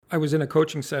I was in a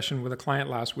coaching session with a client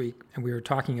last week, and we were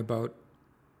talking about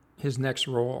his next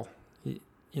role.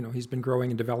 He's been growing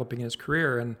and developing in his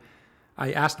career, and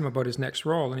I asked him about his next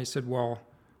role, and he said, well,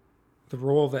 the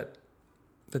role that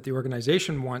the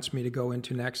organization wants me to go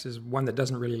into next is one that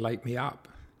doesn't really light me up.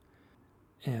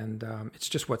 And it's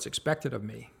just what's expected of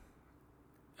me.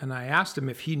 And I asked him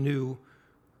if he knew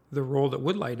the role that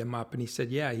would light him up, and he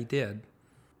said, yeah, he did.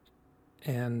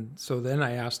 And so then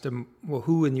I asked him, well,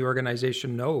 who in the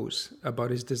organization knows about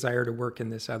his desire to work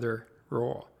in this other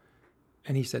role?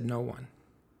 And he said, no one.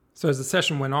 So as the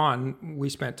session went on, we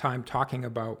spent time talking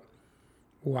about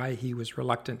why he was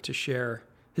reluctant to share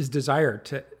his desire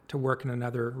to work in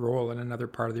another role in another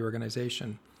part of the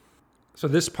organization. So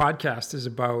this podcast is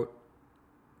about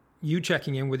you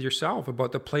checking in with yourself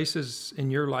about the places in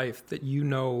your life that you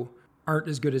know aren't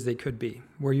as good as they could be,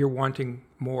 where you're wanting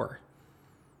more,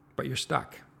 but you're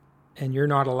stuck and you're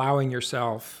not allowing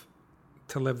yourself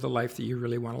to live the life that you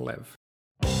really want to live.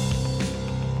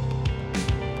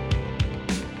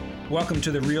 Welcome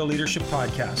to the Real Leadership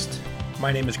Podcast.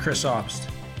 My name is Chris Obst.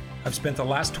 I've spent the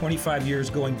last 25 years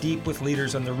going deep with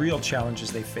leaders on the real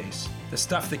challenges they face, the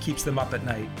stuff that keeps them up at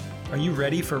night. Are you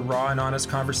ready for raw and honest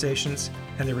conversations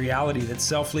and the reality that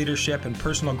self-leadership and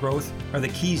personal growth are the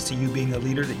keys to you being the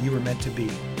leader that you were meant to be?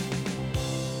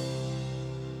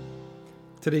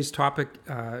 Today's topic,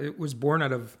 it was born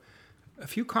out of a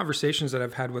few conversations that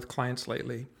I've had with clients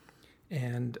lately.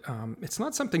 And it's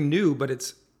not something new, but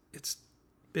it's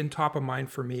been top of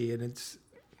mind for me. And it's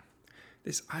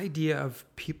this idea of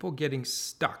people getting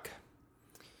stuck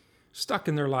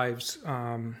in their lives.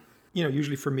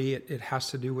 Usually for me, it has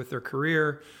to do with their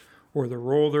career or the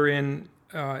role they're in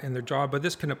their job. But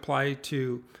this can apply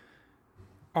to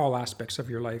all aspects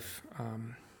of your life.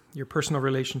 Your personal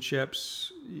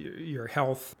relationships, your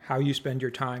health, how you spend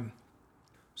your time.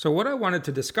 So what I wanted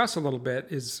to discuss a little bit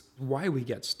is why we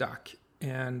get stuck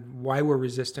and why we're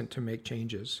resistant to make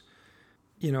changes.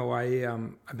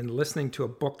 I've been listening to a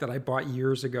book that I bought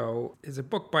years ago. It's a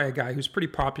book by a guy who's pretty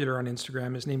popular on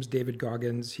Instagram. His name's David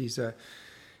Goggins. He's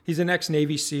an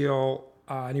ex-Navy SEAL,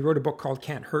 and he wrote a book called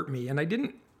Can't Hurt Me. And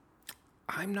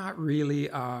I'm not really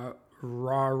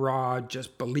rah,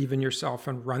 just believe in yourself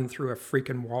and run through a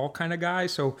freaking wall kind of guy.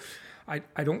 So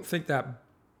I don't think that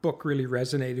book really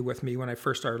resonated with me when I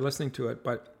first started listening to it,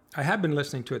 but I have been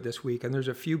listening to it this week, and there's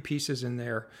a few pieces in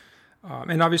there.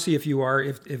 And obviously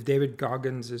if David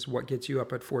Goggins is what gets you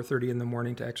up at 4:30 in the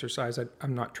morning to exercise,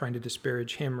 I'm not trying to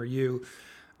disparage him or you.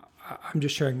 I'm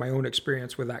just sharing my own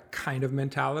experience with that kind of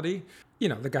mentality.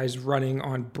 The guy's running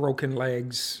on broken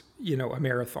legs, a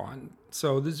marathon.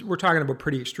 So we're talking about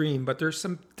pretty extreme, but there's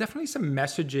definitely some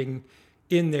messaging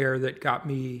in there that got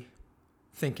me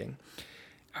thinking.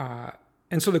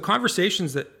 And so the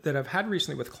conversations that I've had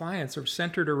recently with clients are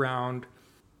centered around,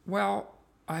 well,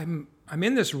 I'm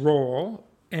in this role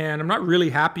and I'm not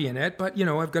really happy in it, but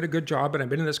I've got a good job and I've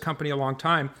been in this company a long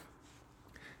time.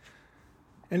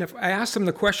 And if I ask them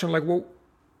the question like, well,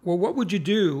 what would you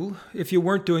do if you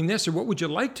weren't doing this, or what would you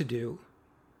like to do?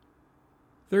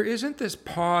 There isn't this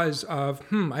pause of,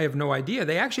 I have no idea.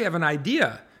 They actually have an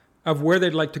idea of where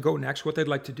they'd like to go next, what they'd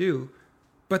like to do,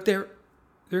 but they're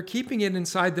keeping it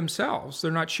inside themselves. They're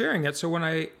not sharing it. So when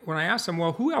I ask them,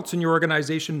 well, who else in your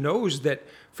organization knows that,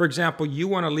 for example, you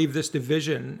want to leave this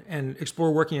division and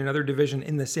explore working in another division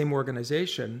in the same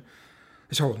organization?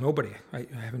 They say, oh, nobody. I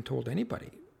haven't told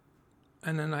anybody.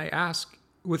 And then I ask,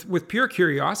 with pure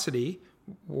curiosity,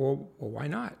 well, why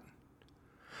not?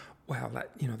 Well,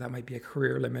 that might be a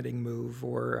career limiting move,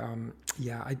 or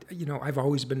I've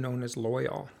always been known as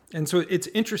loyal. And so it's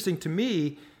interesting to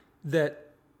me that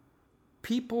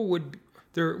people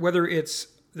whether it's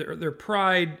their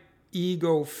pride,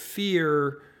 ego,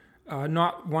 fear,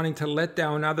 not wanting to let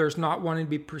down others, not wanting to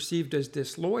be perceived as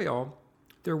disloyal,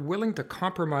 they're willing to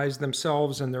compromise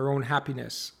themselves and their own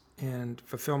happiness and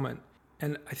fulfillment.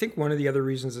 And I think one of the other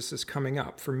reasons this is coming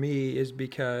up for me is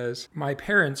because my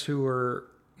parents, who were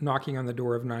knocking on the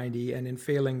door of 90 and in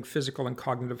failing physical and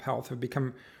cognitive health, have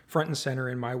become front and center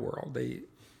in my world.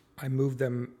 I moved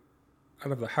them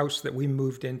out of the house that we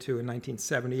moved into in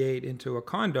 1978 into a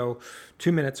condo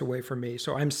 2 minutes away from me.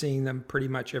 So I'm seeing them pretty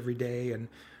much every day and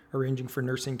arranging for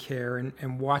nursing care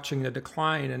and watching the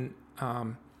decline.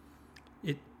 And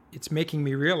it's making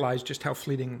me realize just how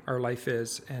fleeting our life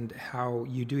is, and how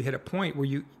you do hit a point where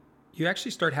you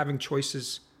actually start having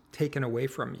choices taken away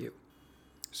from you.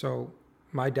 So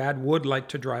my dad would like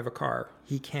to drive a car.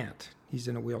 He can't. He's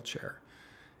in a wheelchair.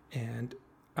 And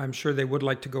I'm sure they would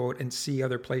like to go out and see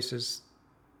other places.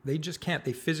 They just can't.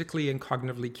 They physically and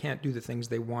cognitively can't do the things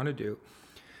they want to do.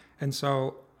 And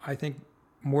so I think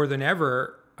more than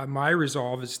ever, my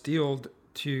resolve is steeled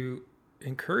to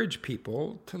encourage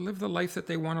people to live the life that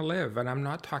they want to live. And I'm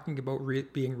not talking about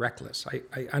being reckless.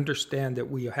 I understand that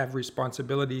we have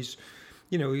responsibilities.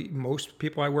 Most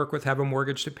people I work with have a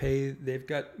mortgage to pay. They've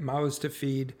got mouths to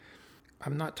feed.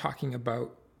 I'm not talking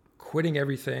about quitting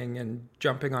everything and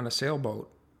jumping on a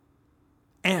sailboat.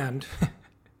 And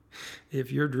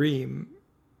if your dream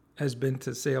has been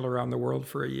to sail around the world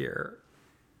for a year,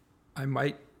 I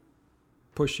might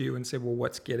push you and say, well,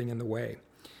 what's getting in the way?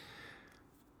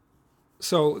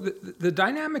 So the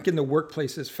dynamic in the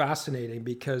workplace is fascinating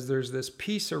because there's this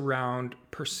piece around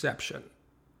perception.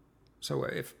 So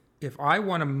if I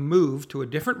want to move to a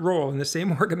different role in the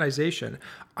same organization,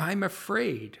 I'm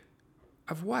afraid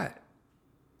of what?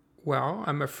 Well,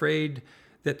 I'm afraid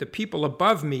that the people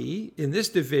above me in this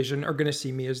division are going to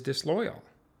see me as disloyal.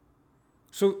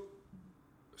 So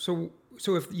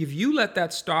if you let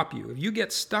that stop you, if you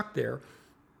get stuck there,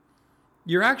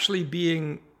 you're actually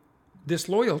being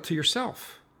disloyal to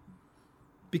yourself.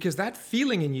 Because that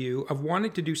feeling in you of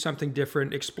wanting to do something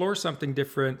different, explore something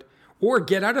different, or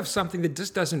get out of something that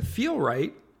just doesn't feel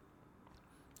right,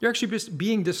 you're actually just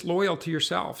being disloyal to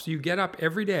yourself. So you get up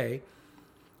every day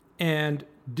and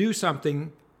do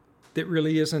something that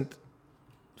really isn't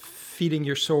feeding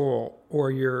your soul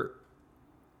or your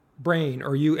brain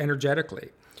or you energetically.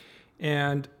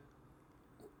 And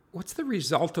what's the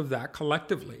result of that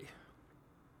collectively?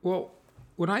 Well,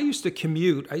 when I used to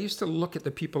commute, I used to look at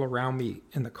the people around me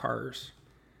in the cars.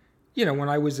 When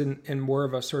I was in more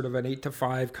of a sort of an 8 to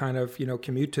 5 kind of,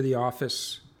 commute to the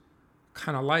office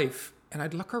kind of life, and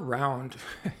I'd look around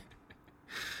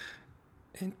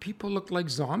and people looked like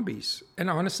zombies. And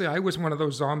honestly, I was one of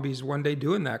those zombies one day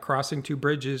doing that, crossing 2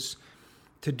 bridges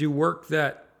to do work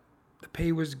that the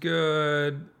pay was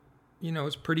good,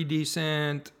 it's pretty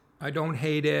decent. I don't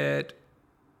hate it.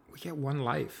 We get one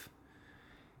life.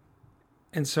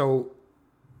 And so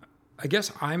I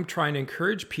guess I'm trying to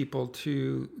encourage people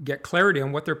to get clarity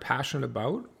on what they're passionate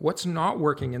about, what's not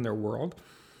working in their world,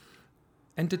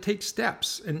 and to take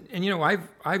steps. And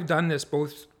I've done this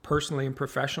both personally and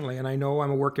professionally, and I know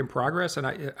I'm a work in progress, and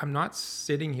I'm not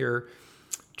sitting here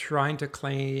trying to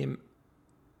claim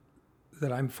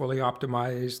that I'm fully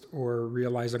optimized or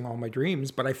realizing all my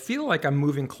dreams, but I feel like I'm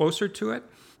moving closer to it.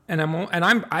 And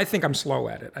I think I'm slow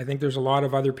at it. I think there's a lot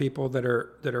of other people that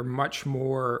are much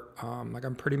more like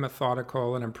I'm pretty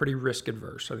methodical and I'm pretty risk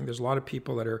adverse. I think there's a lot of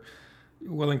people that are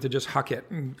willing to just huck it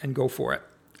and go for it.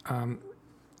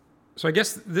 So I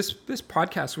guess this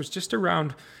podcast was just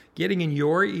around getting in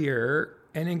your ear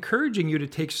and encouraging you to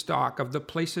take stock of the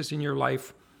places in your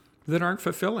life that aren't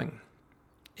fulfilling.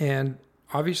 And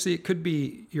obviously it could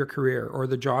be your career or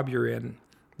the job you're in,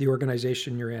 the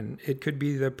organization you're in. It could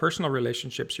be the personal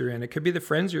relationships you're in. It could be the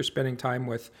friends you're spending time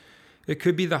with. It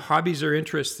could be the hobbies or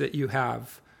interests that you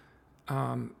have.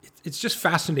 It's just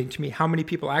fascinating to me how many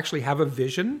people actually have a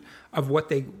vision of what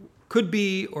they could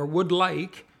be or would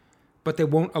like, but they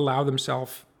won't allow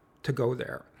themselves to go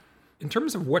there. In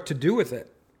terms of what to do with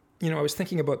it, I was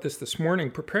thinking about this morning,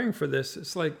 preparing for this.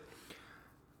 It's like,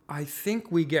 I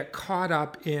think we get caught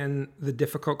up in the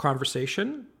difficult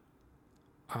conversation.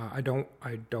 I don't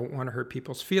want to hurt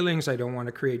people's feelings. I don't want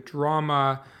to create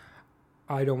drama.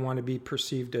 I don't want to be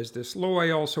perceived as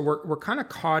disloyal. So we're kind of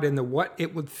caught in the what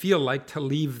it would feel like to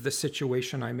leave the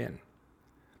situation I'm in.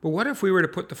 But what if we were to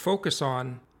put the focus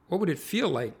on what would it feel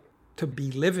like to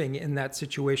be living in that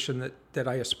situation that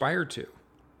I aspire to?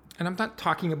 And I'm not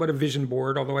talking about a vision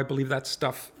board, although I believe that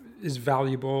stuff is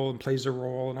valuable and plays a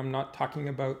role. And I'm not talking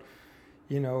about,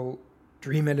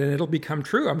 dream it and it'll become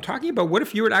true. I'm talking about what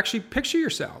if you were to actually picture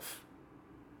yourself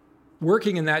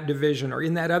working in that division or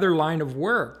in that other line of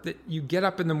work, that you get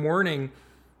up in the morning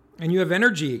and you have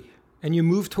energy and you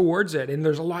move towards it. And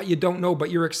there's a lot you don't know,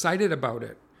 but you're excited about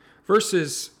it,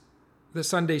 versus the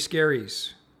Sunday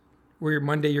scaries where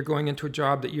Monday you're going into a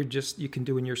job that you can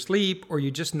do in your sleep, or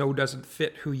you just know doesn't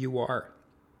fit who you are.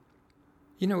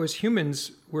 As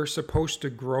humans, we're supposed to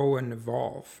grow and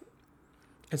evolve.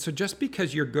 And so just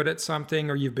because you're good at something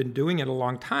or you've been doing it a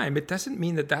long time, it doesn't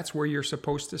mean that that's where you're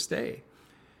supposed to stay.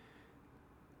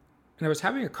 And I was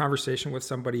having a conversation with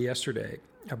somebody yesterday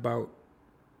about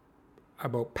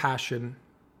passion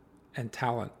and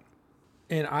talent.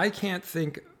 And I can't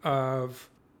think of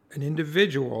an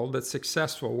individual that's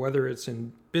successful, whether it's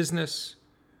in business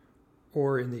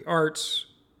or in the arts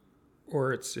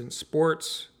or it's in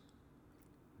sports,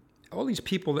 all these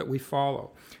people that we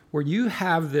follow, where you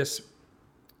have this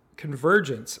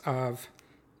convergence of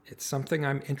it's something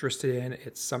I'm interested in,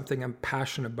 it's something I'm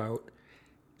passionate about,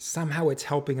 somehow it's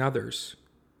helping others.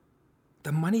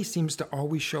 The money seems to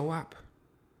always show up.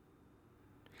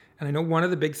 And I know one of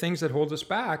the big things that holds us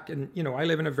back, and I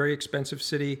live in a very expensive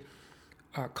city.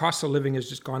 Cost of living has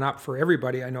just gone up for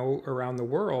everybody I know around the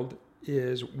world,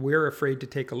 is we're afraid to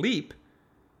take a leap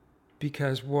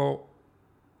because, well,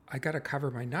 I got to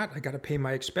cover my nut. I got to pay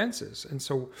my expenses. And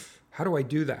so how do I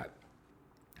do that?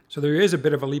 So there is a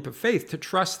bit of a leap of faith to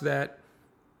trust that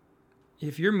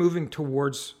if you're moving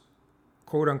towards,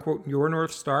 quote unquote, your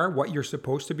North Star, what you're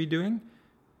supposed to be doing,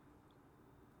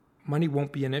 money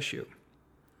won't be an issue.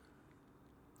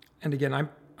 And again,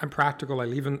 I'm practical. I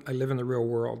live in the real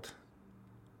world.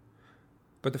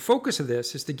 But the focus of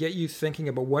this is to get you thinking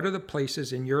about what are the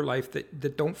places in your life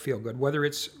that don't feel good. Whether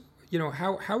it's,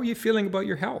 how are you feeling about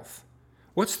your health?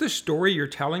 What's the story you're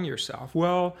telling yourself?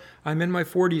 Well, I'm in my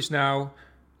 40s now.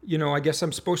 I guess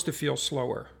I'm supposed to feel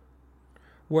slower.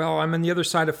 Well, I'm on the other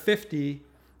side of 50.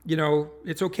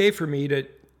 It's okay for me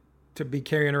to be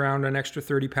carrying around an extra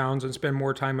 30 pounds and spend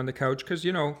more time on the couch because,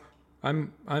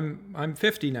 I'm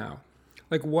 50 now.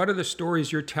 Like, what are the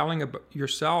stories you're telling about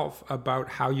yourself about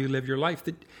how you live your life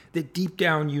that deep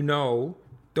down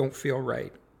don't feel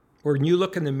right? Or when you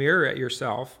look in the mirror at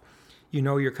yourself,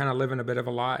 you're kind of living a bit of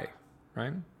a lie,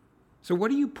 right? So what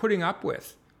are you putting up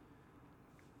with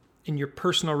in your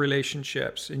personal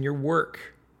relationships, in your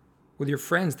work, with your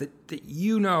friends that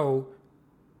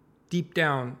deep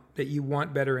down that you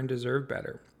want better and deserve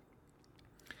better?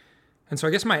 And so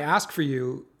I guess my ask for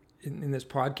you in this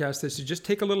podcast is to just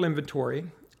take a little inventory.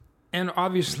 And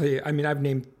obviously, I've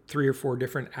named 3 or 4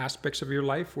 different aspects of your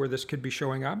life where this could be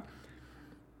showing up.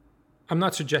 I'm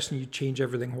not suggesting you change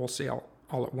everything wholesale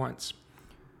all at once.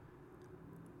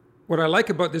 What I like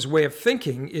about this way of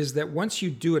thinking is that once you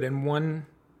do it in one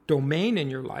domain in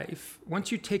your life,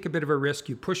 once you take a bit of a risk,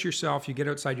 you push yourself, you get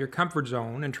outside your comfort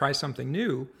zone and try something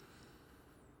new,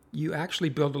 you actually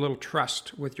build a little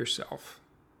trust with yourself,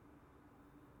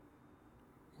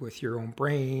 with your own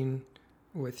brain,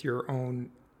 with your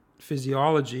own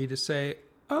physiology to say,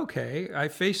 okay, I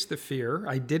faced the fear,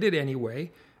 I did it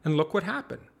anyway, and look what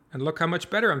happened, and look how much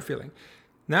better I'm feeling.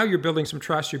 Now you're building some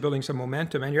trust, you're building some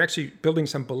momentum, and you're actually building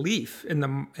some belief in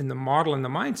the model and the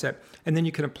mindset, and then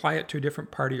you can apply it to a different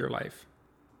part of your life.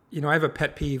 I have a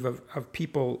pet peeve of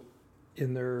people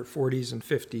in their 40s and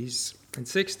 50s and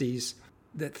 60s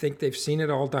that think they've seen it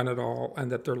all, done it all,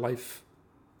 and that their life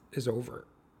is over.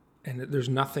 And there's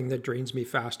nothing that drains me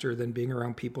faster than being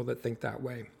around people that think that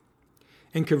way.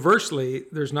 And conversely,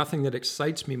 there's nothing that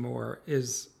excites me more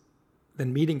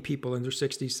than meeting people in their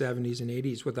 60s, 70s, and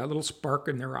 80s with that little spark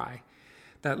in their eye,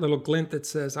 that little glint that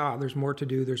says, there's more to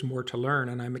do, there's more to learn,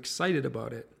 and I'm excited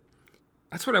about it.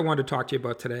 That's what I want to talk to you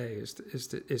about today,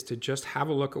 is to just have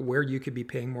a look at where you could be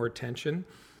paying more attention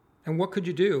and what could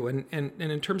you do. And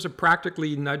in terms of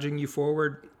practically nudging you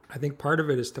forward, I think part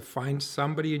of it is to find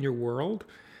somebody in your world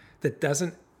that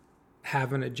doesn't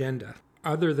have an agenda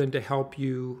other than to help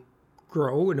you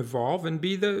grow and evolve and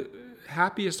be the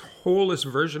happiest, wholest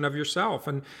version of yourself.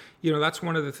 And, that's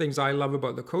one of the things I love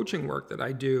about the coaching work that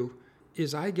I do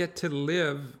is I get to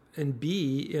live and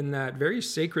be in that very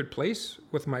sacred place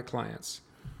with my clients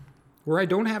where I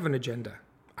don't have an agenda.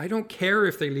 I don't care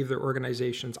if they leave their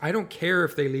organizations. I don't care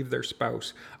if they leave their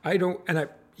spouse.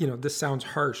 This sounds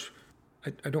harsh.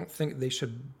 I don't think they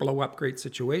should blow up great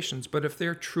situations, but if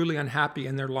they're truly unhappy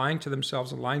and they're lying to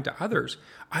themselves and lying to others,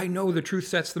 I know the truth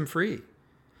sets them free.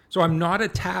 So I'm not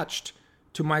attached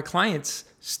to my clients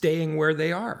staying where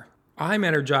they are. I'm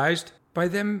energized by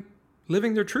them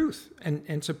living their truth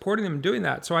and supporting them doing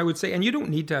that. So I would say, and you don't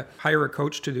need to hire a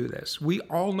coach to do this. We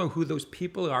all know who those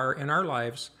people are in our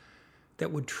lives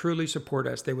that would truly support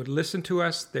us. They would listen to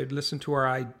us, they'd listen to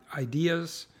our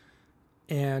ideas,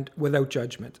 and without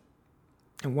judgment.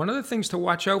 And one of the things to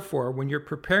watch out for when you're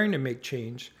preparing to make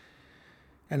change,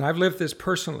 and I've lived this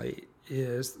personally,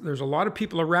 is there's a lot of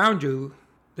people around you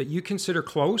that you consider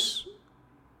close,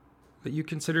 that you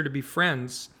consider to be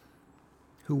friends,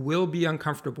 who will be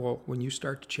uncomfortable when you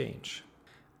start to change.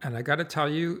 And I got to tell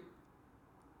you,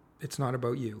 it's not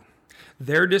about you.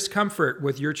 Their discomfort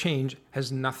with your change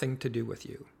has nothing to do with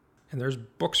you. And there's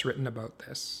books written about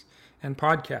this, and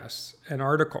podcasts, and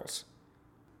articles.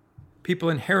 People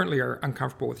inherently are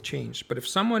uncomfortable with change. But if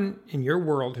someone in your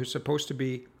world who's supposed to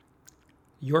be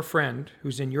your friend,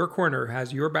 who's in your corner,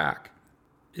 has your back,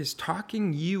 is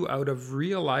talking you out of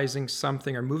realizing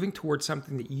something or moving towards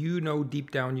something that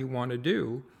deep down you want to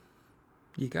do,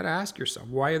 you got to ask yourself,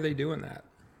 why are they doing that?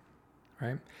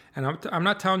 Right? And I'm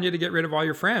not telling you to get rid of all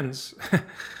your friends.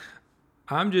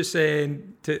 I'm just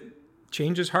saying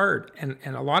change is hard. And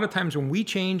a lot of times when we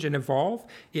change and evolve,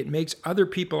 it makes other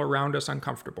people around us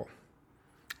uncomfortable.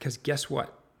 Because guess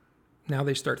what? Now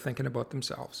they start thinking about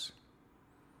themselves.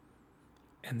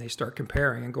 And they start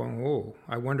comparing and going, whoa,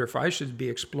 I wonder if I should be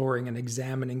exploring and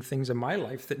examining things in my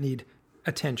life that need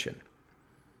attention.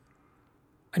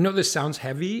 I know this sounds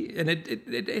heavy, and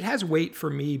it has weight for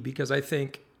me because I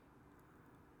think,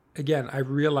 again, I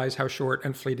realize how short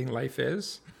and fleeting life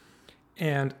is.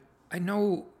 And I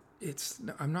know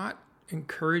I'm not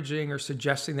encouraging or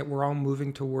suggesting that we're all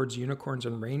moving towards unicorns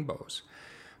and rainbows.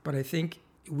 But I think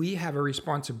we have a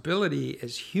responsibility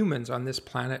as humans on this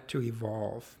planet to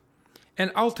evolve. And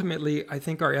ultimately, I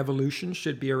think our evolution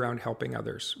should be around helping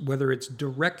others, whether it's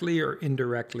directly or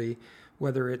indirectly,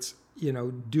 whether it's,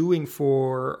 doing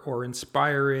for or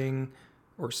inspiring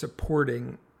or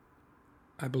supporting.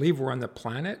 I believe we're on the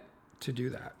planet to do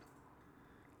that.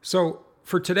 So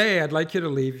for today, I'd like you to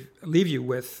leave you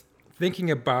with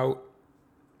thinking about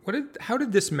how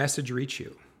did this message reach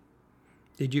you?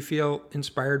 Did you feel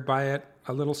inspired by it,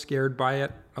 a little scared by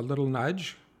it, a little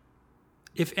nudge?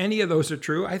 If any of those are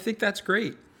true, I think that's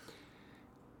great.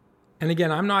 And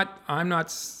again, I'm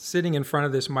not sitting in front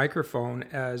of this microphone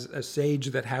as a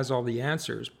sage that has all the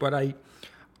answers, but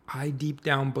I deep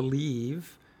down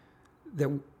believe that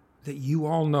you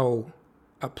all know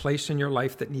a place in your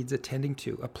life that needs attending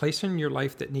to, a place in your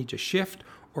life that needs a shift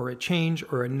or a change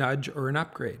or a nudge or an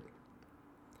upgrade.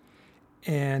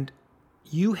 And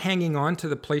you hanging on to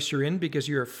the place you're in because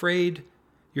you're afraid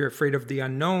of the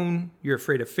unknown, you're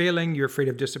afraid of failing, you're afraid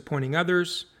of disappointing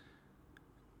others,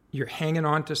 you're hanging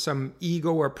on to some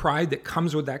ego or pride that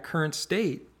comes with that current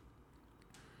state,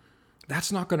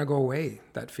 that's not going to go away,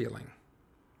 that feeling.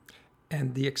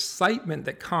 And the excitement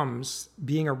that comes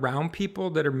being around people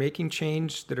that are making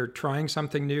change, that are trying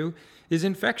something new, is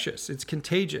infectious. It's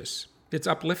contagious. It's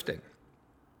uplifting.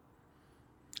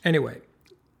 Anyway,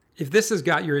 if this has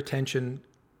got your attention,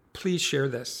 please share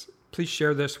this. Please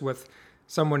share this with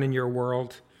someone in your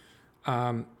world.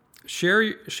 Share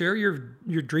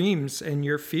your dreams and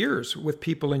your fears with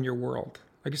people in your world.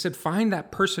 Like I said, find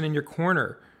that person in your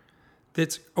corner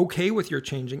that's okay with your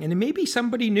changing. And it may be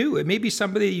somebody new. It may be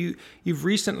somebody you've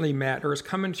recently met or has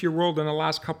come into your world in the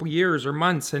last couple years or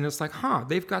months. And it's like,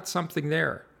 they've got something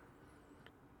there.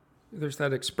 There's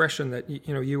that expression that,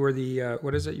 you were the,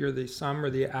 you're the sum or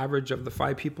the average of the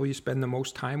 5 people you spend the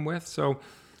most time with. So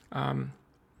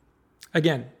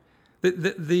again,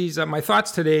 these my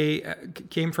thoughts today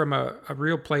came from a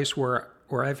real place where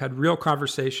I've had real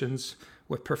conversations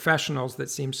with professionals that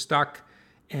seem stuck,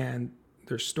 and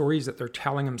there's stories that they're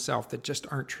telling themselves that just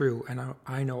aren't true. And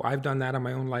I know I've done that in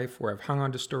my own life where I've hung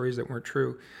on to stories that weren't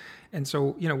true. And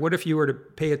so, what if you were to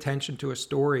pay attention to a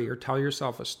story or tell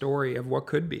yourself a story of what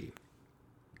could be?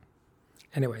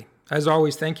 Anyway, as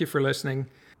always, thank you for listening,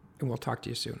 and we'll talk to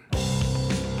you soon.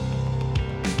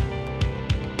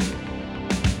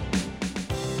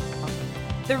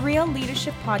 The Real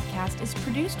Leadership Podcast is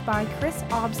produced by Chris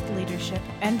Obst Leadership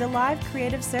and Alive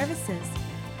Creative Services.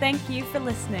 Thank you for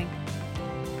listening.